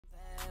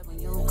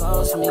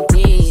close, me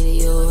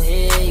beat you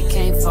here, you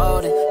can't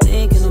fold it.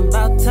 Thinking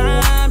about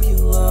time you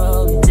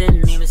owe,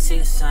 didn't even see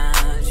the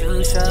signs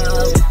you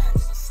showed.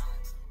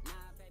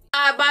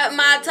 I bite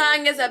my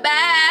tongue, it's a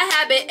bad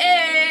habit.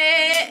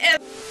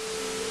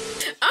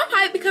 I'm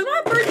hyped because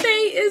my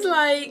birthday is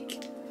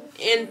like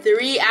in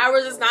 3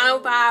 hours. It's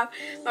 9:05.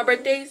 My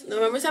birthday's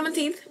November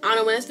 17th. I don't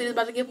know when this video is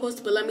about to get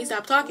posted, but let me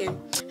stop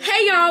talking.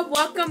 Hey y'all,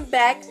 welcome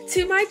back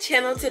to my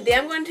channel. Today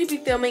I'm going to be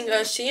filming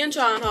a SHEIN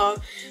Try On haul.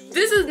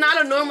 This is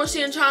not a normal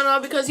SHEIN Try On haul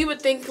because you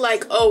would think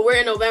like, oh, we're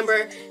in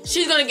November,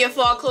 she's gonna get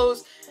fall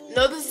clothes.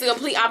 No, this is the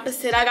complete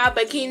opposite. I got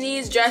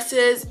bikinis,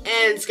 dresses,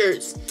 and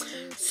skirts.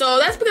 So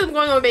that's because I'm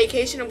going on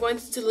vacation. I'm going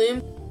to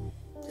Tulum.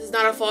 This is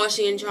not a fall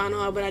SHEIN Try On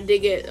haul, but I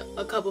did get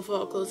a couple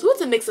fall clothes. So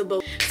it's a mix of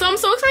both. So I'm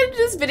so excited to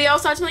do this video.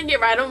 So I'm trying to get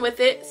right on with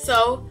it.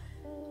 So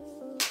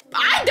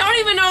I don't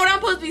even know what I'm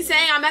supposed to be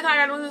saying. I'm acting like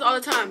I do this all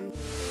the time.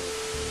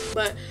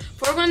 But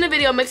before going to the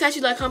video, make sure that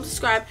you like, comment,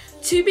 subscribe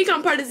to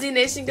become part of Z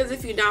Nation. Because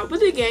if you're not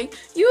with the gang,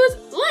 you is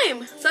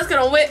lame. So let's get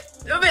on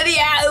with the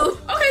video.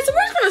 Okay, so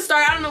we're just gonna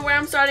start. I don't know where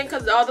I'm starting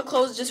because all the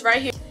clothes just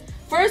right here.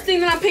 First thing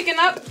that I'm picking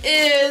up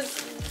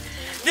is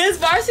this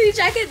Varsity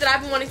jacket that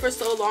I've been wanting for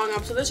so long.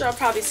 I'm sure y'all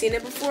probably seen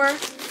it before.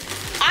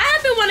 I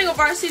have been wanting a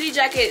Varsity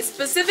jacket,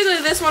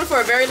 specifically this one, for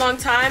a very long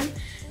time.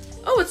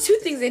 Oh, it's two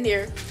things in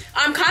here.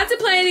 I'm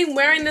contemplating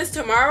wearing this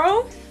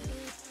tomorrow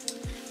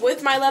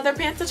with my leather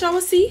pants that y'all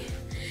will see.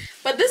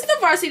 But this is the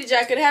Varsity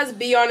jacket. It has a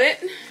B on it.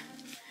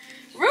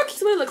 Real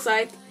cute what it looks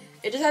like.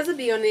 It just has a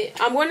B on it.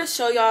 I'm going to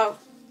show y'all.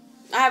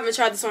 I haven't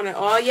tried this on at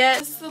all yet.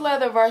 This is the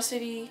leather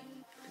Varsity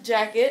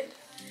jacket.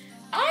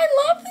 I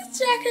love this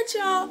jacket,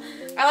 y'all.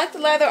 I like the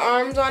leather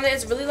arms on it.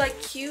 It's really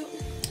like cute.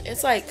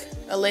 It's like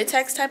a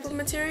latex type of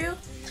material.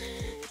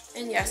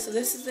 And yeah, so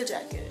this is the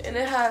jacket. And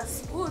it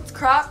has, ooh, it's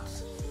cropped,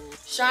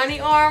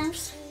 shiny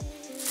arms.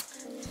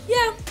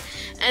 Yeah.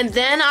 And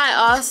then I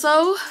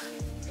also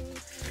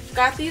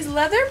got these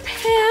leather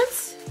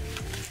pants,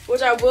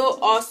 which I will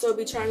also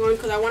be trying on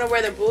because I want to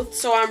wear them both.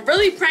 So I'm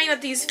really praying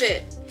that these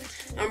fit.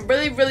 I'm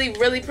really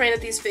praying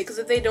that these fit, because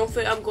if they don't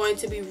fit, I'm going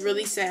to be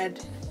really sad.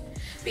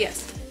 But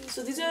yes,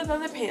 so these are the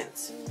leather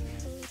pants.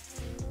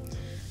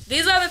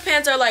 These leather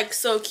pants are like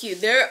so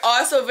cute. They're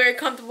also very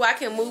comfortable. I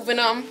can move in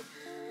them.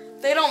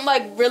 They don't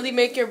like really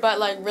make your butt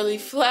like really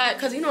flat,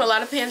 because you know a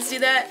lot of pants do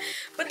that.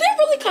 But they're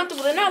really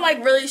comfortable. They're not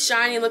like really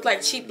shiny and look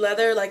like cheap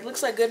leather. Like,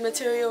 looks like good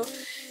material.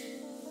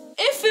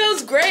 It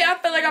feels great. I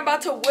feel like I'm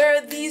about to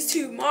wear these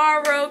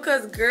tomorrow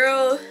because,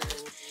 girl,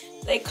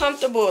 they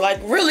comfortable, like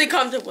really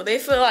comfortable. They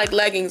feel like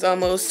leggings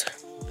almost.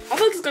 I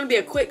feel like it's going to be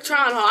a quick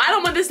try on haul. I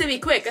don't want this to be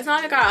quick. It's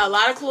not like I got a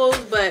lot of clothes,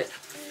 but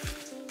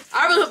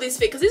I really hope these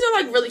fit because these are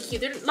like really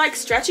cute. They're like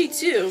stretchy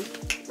too.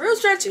 Real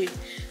stretchy.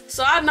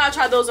 So I've not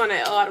tried those on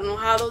at all. I don't know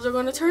how those are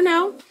going to turn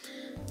out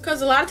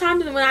because a lot of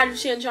times when I do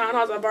SHEIN Try On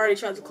hauls, I've already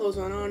tried the clothes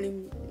on.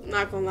 I'm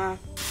not going to lie.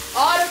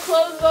 All the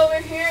clothes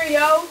over here,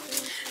 yo.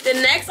 The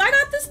next, I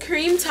got this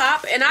cream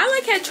top, and I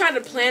like had tried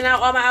to plan out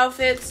all my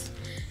outfits.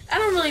 I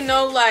don't really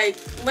know, like,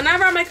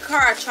 whenever I make a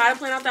car, I try to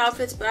plan out the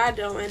outfits, but I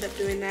don't end up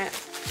doing that.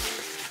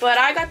 But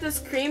I got this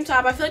cream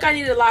top. I feel like I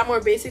needed a lot more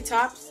basic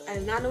tops. I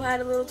did not know I had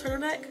a little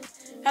turtleneck.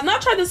 I've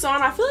not tried this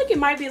on. I feel like it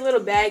might be a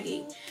little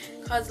baggy,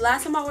 because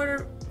last time I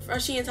ordered a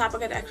SHEIN top, I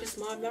got the extra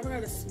small. I've never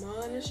got a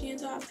small in a SHEIN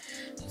top.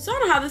 So I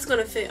don't know how this is going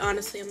to fit,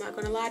 honestly. I'm not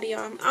going to lie to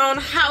y'all. I don't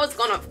know how it's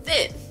going to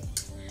fit.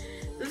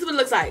 This is what it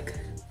looks like.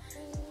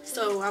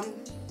 So I'm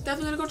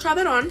definitely gonna go try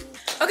that on.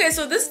 Okay,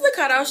 so this is the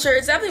cutout shirt.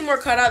 It's definitely more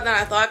cutout than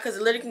I thought because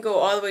it literally can go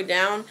all the way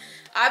down.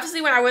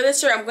 Obviously, when I wear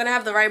this shirt, I'm gonna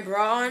have the right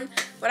bra on.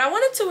 But I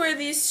wanted to wear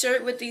this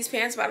shirt with these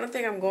pants, but I don't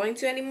think I'm going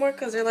to anymore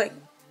because they're like,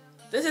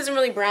 this isn't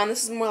really brown.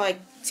 This is more like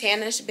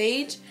tannish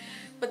beige.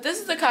 But this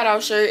is the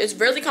cutout shirt. It's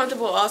really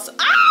comfortable also.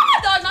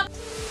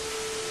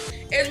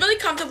 It's really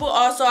comfortable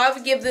also. I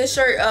would give this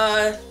shirt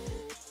a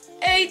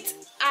 8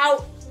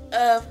 out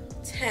of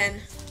 10.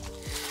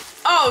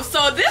 Oh,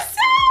 so this,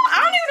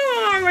 I don't even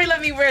know if I'm ready to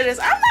let me wear this.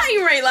 I'm not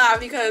even ready to lie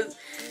because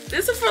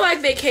this is for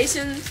like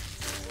vacation.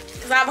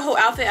 Because I have a whole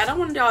outfit. I don't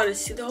want y'all to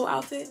see the whole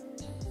outfit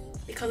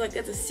because like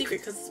that's a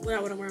secret because it's what I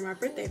want to wear on my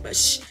birthday. But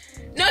shh.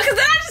 No, because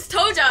then I just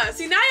told y'all.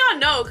 See, now y'all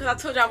know because I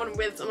told y'all I want to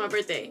wear this on my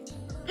birthday.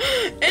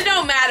 It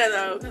don't matter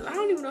though because I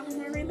don't even know if I'm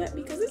going to wear that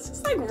because it's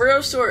just like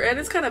real short and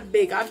it's kind of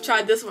big. I've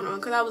tried this one on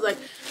because I was like,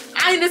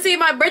 I need to see if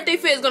my birthday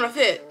fit is going to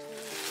fit.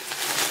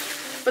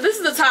 But this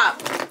is the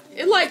top.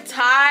 It like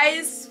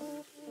ties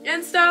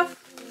and stuff.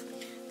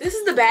 This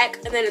is the back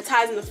and then it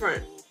ties in the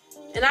front.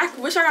 And I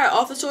wish I got an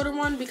off the shoulder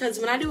one because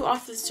when I do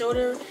off the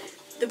shoulder,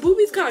 the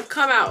boobies kind of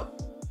come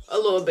out a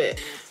little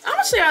bit. I'm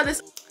gonna show y'all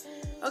this.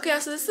 Okay,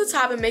 so this is the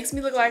top. It makes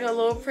me look like a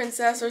little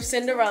princess or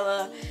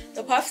Cinderella.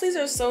 The puff sleeves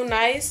are so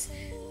nice.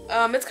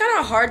 It's kind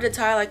of hard to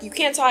tie. Like, you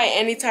can't tie it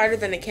any tighter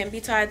than it can be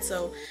tied.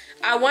 So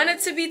I want it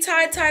to be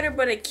tied tighter,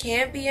 but it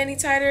can't be any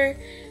tighter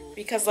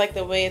because like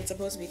the way it's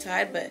supposed to be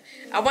tied. But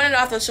I want it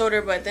off the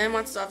shoulder, but then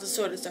once it's off the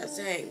shoulder, it starts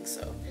to hang.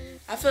 So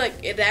I feel like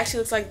it actually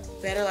looks like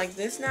better like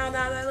this now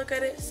that I look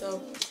at it.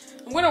 So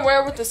I'm gonna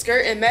wear it with the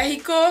skirt in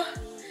Mexico.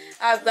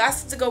 I have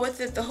glasses to go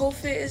with it. The whole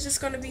fit is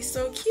just gonna be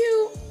so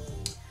cute.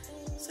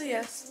 So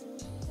yes.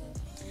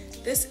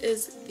 This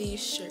is the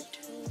shirt.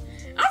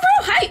 I'm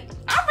real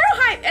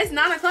hype. It's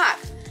 9 o'clock.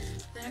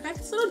 Then I got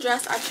this little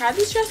dress. I tried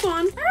this dress on.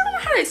 I don't know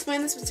how to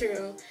explain this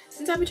material.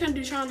 Since I've been trying to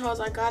do try on hauls,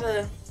 I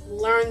gotta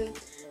learn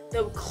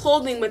the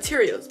clothing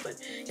materials. But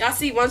y'all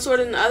see one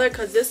shorter than the other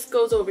because this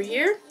goes over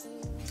here.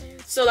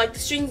 So like the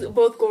strings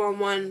both go on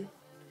one.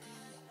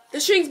 The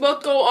strings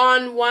both go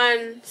on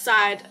one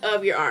side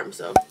of your arm.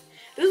 So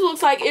this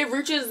looks like it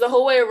reaches the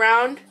whole way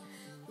around.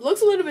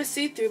 Looks a little bit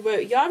see-through,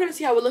 but y'all gonna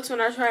see how it looks when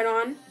I try it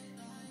on.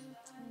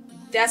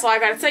 That's all I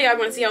gotta tell you. I'm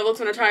gonna see how it looks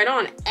when I try it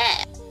on.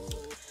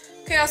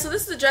 Okay, y'all, so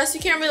this is the dress.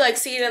 You can't really like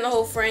see it in the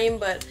whole frame,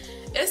 but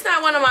it's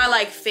not one of my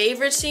like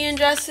favorite Shein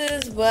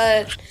dresses,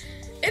 but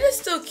it is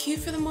still cute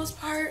for the most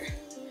part.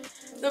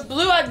 The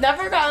blue, I've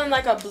never gotten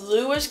like a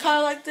bluish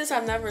color like this.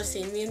 I've never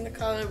seen me in the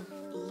color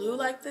blue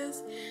like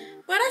this.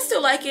 But I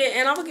still like it,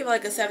 and I'm gonna give it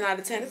like a 7 out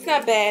of 10. It's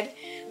not bad.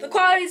 The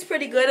quality is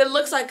pretty good. It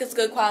looks like it's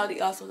good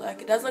quality also.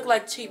 Like, it doesn't look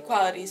like cheap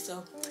quality,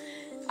 so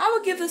I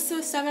would give this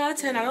a 7 out of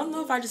 10. I don't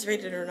know if I just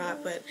rated it or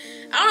not, but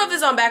I don't know if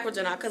it's on backwards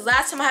or not, because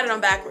last time I had it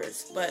on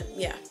backwards, but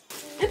yeah.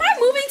 Am I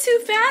moving too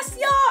fast,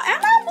 y'all?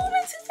 Am I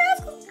moving too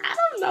fast? I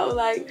don't know,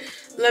 like,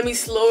 let me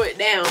slow it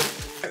down.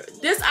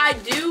 This I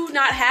do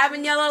not have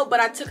in yellow, but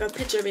I took a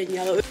picture of it in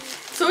yellow.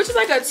 So it's just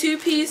like a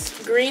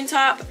 2-piece green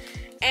top,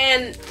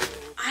 and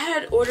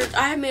I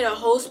had made a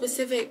whole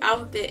specific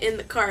outfit in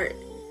the cart.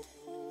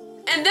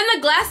 And then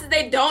the glasses,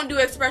 they don't do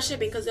express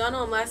shipping, because y'all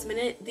know I'm last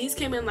minute. These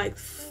came in like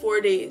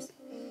 4 days.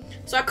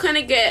 So I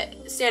couldn't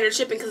get standard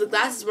shipping because the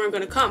glasses weren't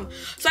going to come.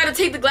 So I had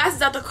to take the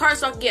glasses out the cart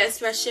so I could get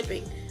express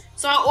shipping.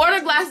 So I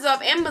ordered glasses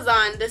off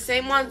Amazon, the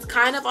same ones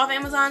kind of off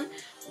Amazon.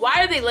 Why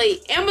are they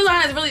late?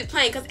 Amazon is really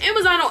playing, because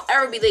Amazon don't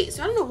ever be late.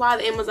 So I don't know why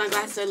the Amazon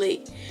glasses are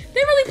late.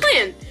 They're really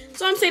playing.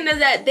 So I'm saying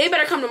that they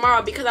better come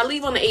tomorrow, because I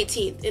leave on the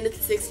 18th and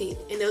it's the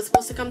 16th. And they were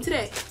supposed to come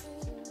today.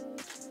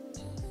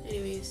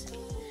 Anyways.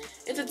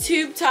 It's a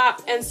tube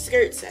top and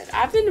skirt set.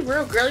 I've been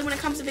real girly when it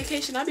comes to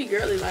vacation. I be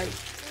girly like,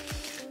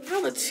 I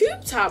have a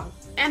tube top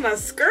and a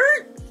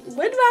skirt?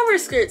 When do I wear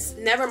skirts?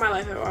 Never in my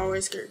life have I wear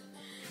a skirt.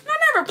 And I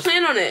never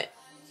plan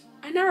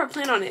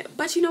on it.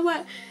 But you know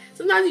what?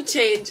 Sometimes you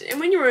change. And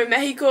when you're in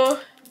Mexico,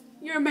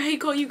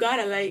 you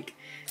gotta like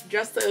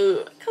dress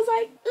up. Cause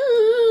like,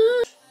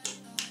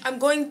 I'm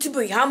going to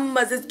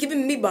Bahamas. It's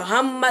giving me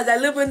Bahamas. I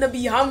live in the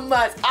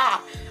Bahamas.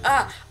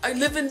 I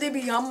live in the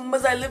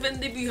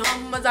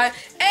Bahamas.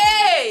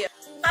 Hey!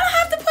 I don't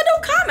have to put no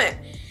comment.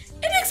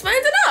 It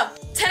explains enough.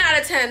 10 out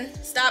of 10.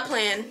 Stop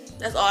playing.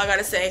 That's all I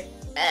gotta say.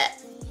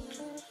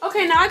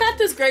 Okay, now I got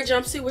this gray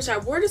jumpsuit, which I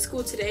wore to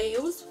school today.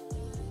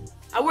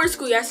 I wore to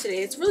school yesterday.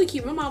 It's really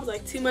cute. My mom was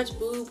like, too much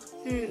boob.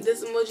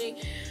 This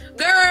emoji.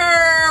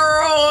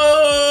 Girl!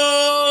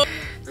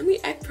 Let me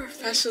act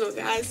professional,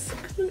 guys.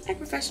 Let me act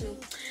professional.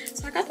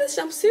 So I got this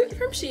jumpsuit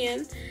from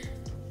Shein.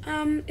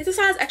 It's a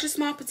size extra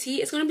small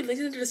petite. It's going to be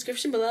linked in the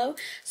description below.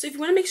 So if you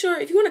want to make sure,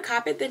 if you want to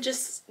cop it, then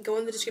just go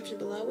in the description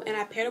below. And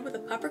I paired it with a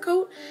puffer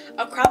coat,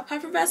 a crop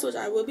puffer vest, which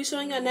I will be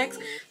showing you next,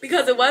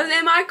 because it wasn't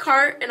in my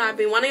cart and I've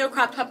been wanting a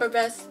crop puffer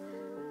vest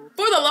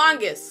for the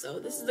longest. So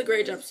this is the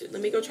gray jumpsuit.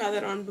 Let me go try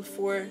that on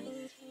before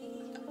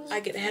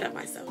I get ahead of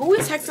myself. Who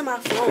is texting my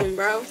phone,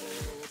 bro?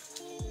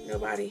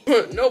 Nobody.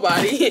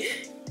 Nobody.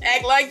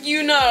 Act like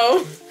you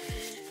know.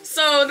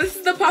 So this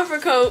is the puffer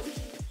coat.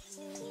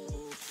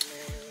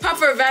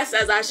 Puffer vest,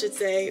 as I should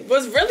say. It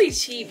was really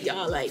cheap,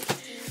 y'all. Like,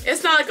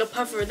 it's not like a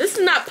puffer. This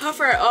is not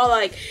puffer at all.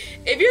 Like,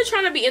 if you're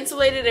trying to be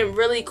insulated and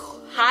really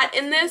hot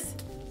in this,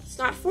 it's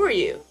not for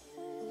you.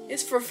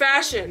 It's for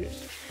fashion.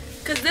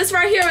 Because this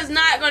right here is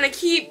not going to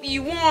keep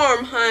you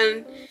warm,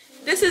 hun.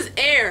 This is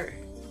air.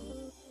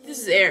 This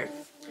is air.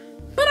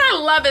 But I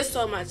love it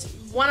so much.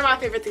 One of my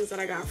favorite things that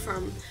I got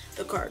from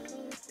the cart.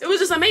 It was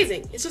just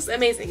amazing. It's just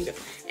amazing.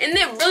 And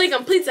it really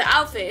completes the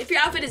outfit. If your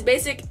outfit is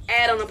basic,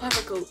 add on a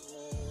puffer coat.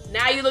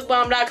 Now you look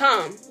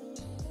bomb.com.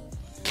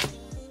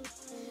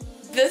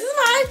 This is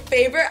my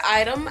favorite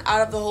item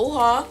out of the whole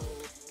haul.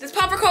 This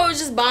puffer coat is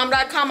just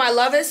bomb.com. I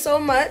love it so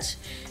much.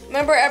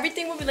 Remember,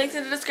 everything will be linked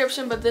in the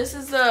description, but this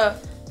is the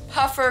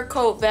puffer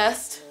coat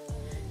vest.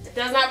 It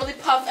does not really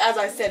puff. As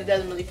I said, it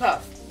doesn't really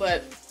puff.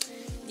 But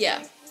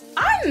yeah.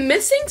 I'm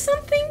missing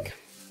something.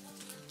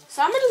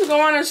 So I'm gonna just go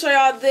on and show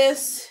y'all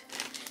this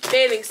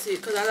bathing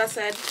suit, because as I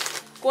said,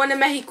 going to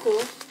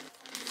Mexico.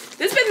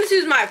 This bathing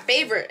suit is my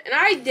favorite, and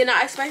I did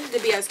not expect it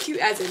to be as cute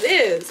as it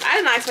is. I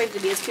did not expect it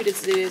to be as cute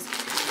as it is.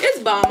 It's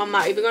bomb, I'm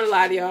not even gonna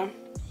lie to y'all.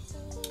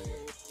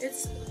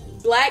 It's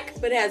black,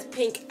 but it has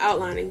pink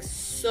outlining.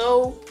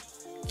 So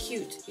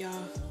cute, y'all.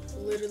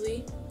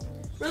 Literally.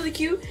 Really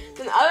cute.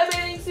 Then the other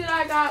bathing suit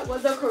I got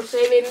was a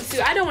crochet bathing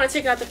suit. I don't want to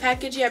take it out the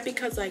package yet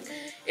because like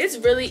it's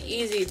really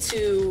easy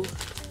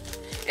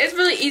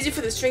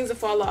for the strings to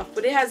fall off,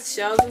 but it has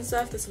shells and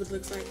stuff. This is what it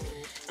looks like.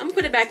 I'm gonna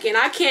put it back in.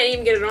 I can't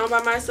even get it on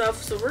by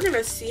myself, so we're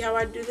gonna see how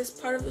I do this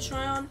part of the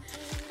try on.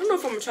 I don't know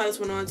if I'm gonna try this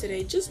one on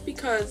today just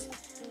because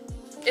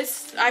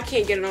I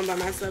can't get it on by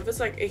myself. It's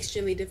like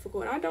extremely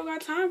difficult and I don't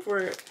got time for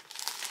it.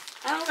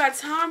 I don't got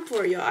time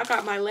for it, y'all. I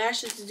got my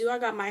lashes to do. I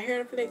got my hair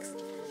to fix.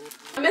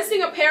 I'm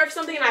missing a pair of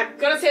something and I'm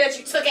gonna say that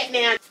you took it,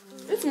 man.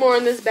 This what's more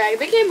in this bag?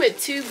 They came with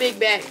 2 big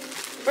bags.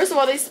 First of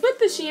all, they split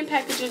the SHEIN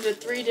packages into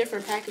 3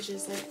 different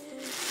packages. Like,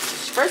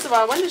 first of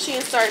all, when did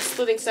SHEIN start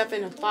splitting stuff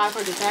into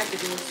 500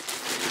 packages?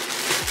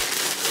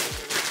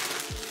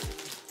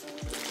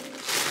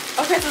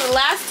 Okay, so the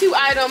last 2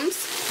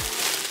 items.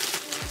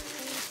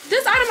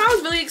 This item I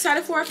was really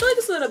excited for. I feel like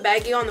it's a little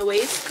baggy on the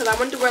waist because I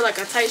wanted to wear like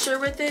a tight shirt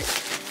with it.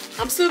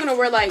 I'm still going to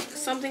wear like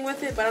something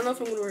with it, but I don't know if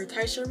I'm going to wear a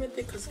tight shirt with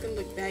it because it's going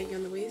to look baggy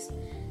on the waist.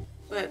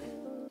 But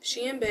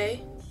SHEIN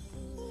Bay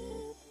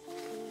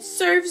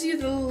serves you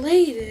the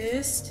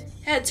latest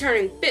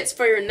head-turning fits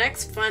for your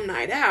next fun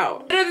night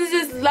out. There's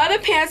this leather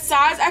pants,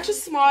 size extra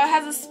small. It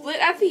has a split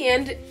at the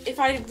end, if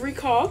I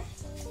recall.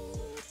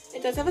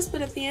 It does have a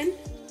split at the end.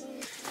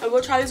 I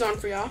will try these on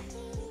for y'all.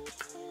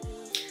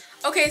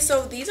 Okay,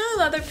 so these are the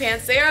leather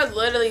pants. They are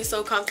literally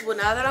so comfortable.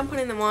 Now that I'm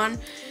putting them on,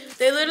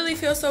 they literally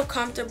feel so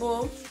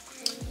comfortable.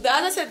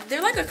 As I said,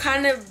 they're like a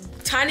kind of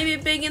tiny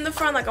bit big in the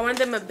front. Like I wanted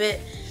them a bit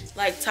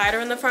like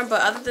tighter in the front,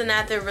 but other than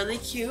that, they're really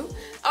cute.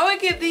 I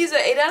would give these an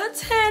 8 out of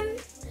 10.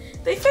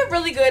 They fit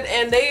really good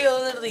and they are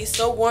literally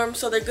so warm,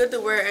 so they're good to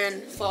wear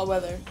in fall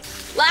weather.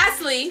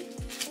 Lastly,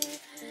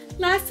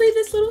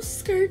 this little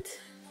skirt.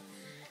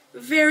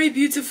 Very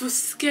beautiful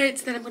skirt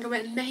that I'm gonna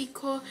wear in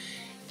Mexico.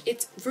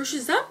 It's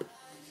Ruched up.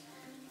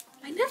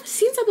 I never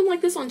seen something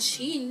like this on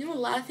SHEIN. You know, a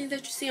lot of things that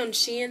you see on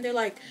SHEIN, they're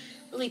like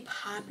really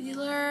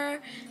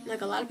popular. And,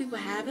 like a lot of people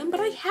have them, but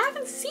I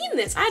haven't seen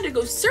this. I had to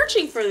go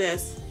searching for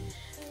this.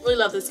 Really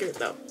love this skirt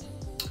though.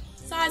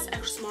 Size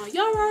extra small.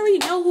 Y'all already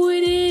know who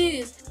it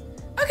is.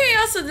 Okay,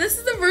 y'all. So this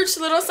is the Ruched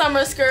little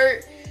summer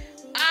skirt.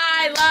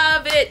 I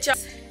love it.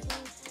 Just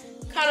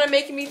kind of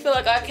making me feel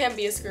like I can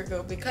be a skirt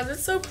girl because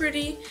it's so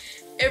pretty.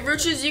 It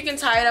Ruched, you can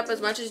tie it up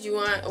as much as you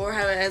want or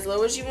have it as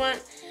low as you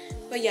want.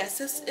 But yes,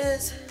 this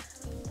is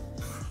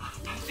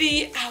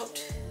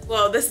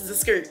this is the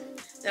skirt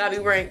that I'll be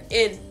wearing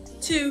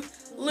into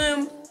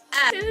Loom.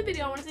 At the end of the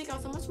video, I want to thank y'all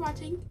so much for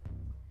watching.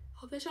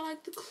 Hope that y'all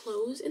like the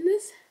clothes in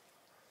this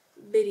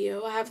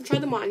video. I haven't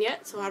tried them on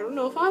yet, so I don't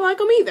know if I like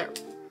them either.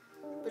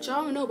 But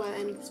y'all will know by the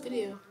end of this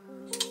video.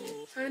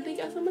 I want to thank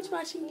y'all so much for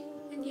watching.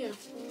 And yeah,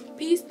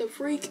 peace the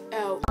freak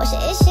out. What's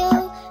your issue?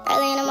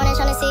 Early in the morning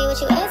trying to see what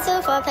you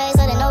into. 4 page,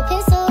 letting no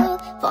pencil.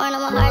 4 in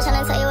my heart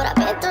trying to tell you what I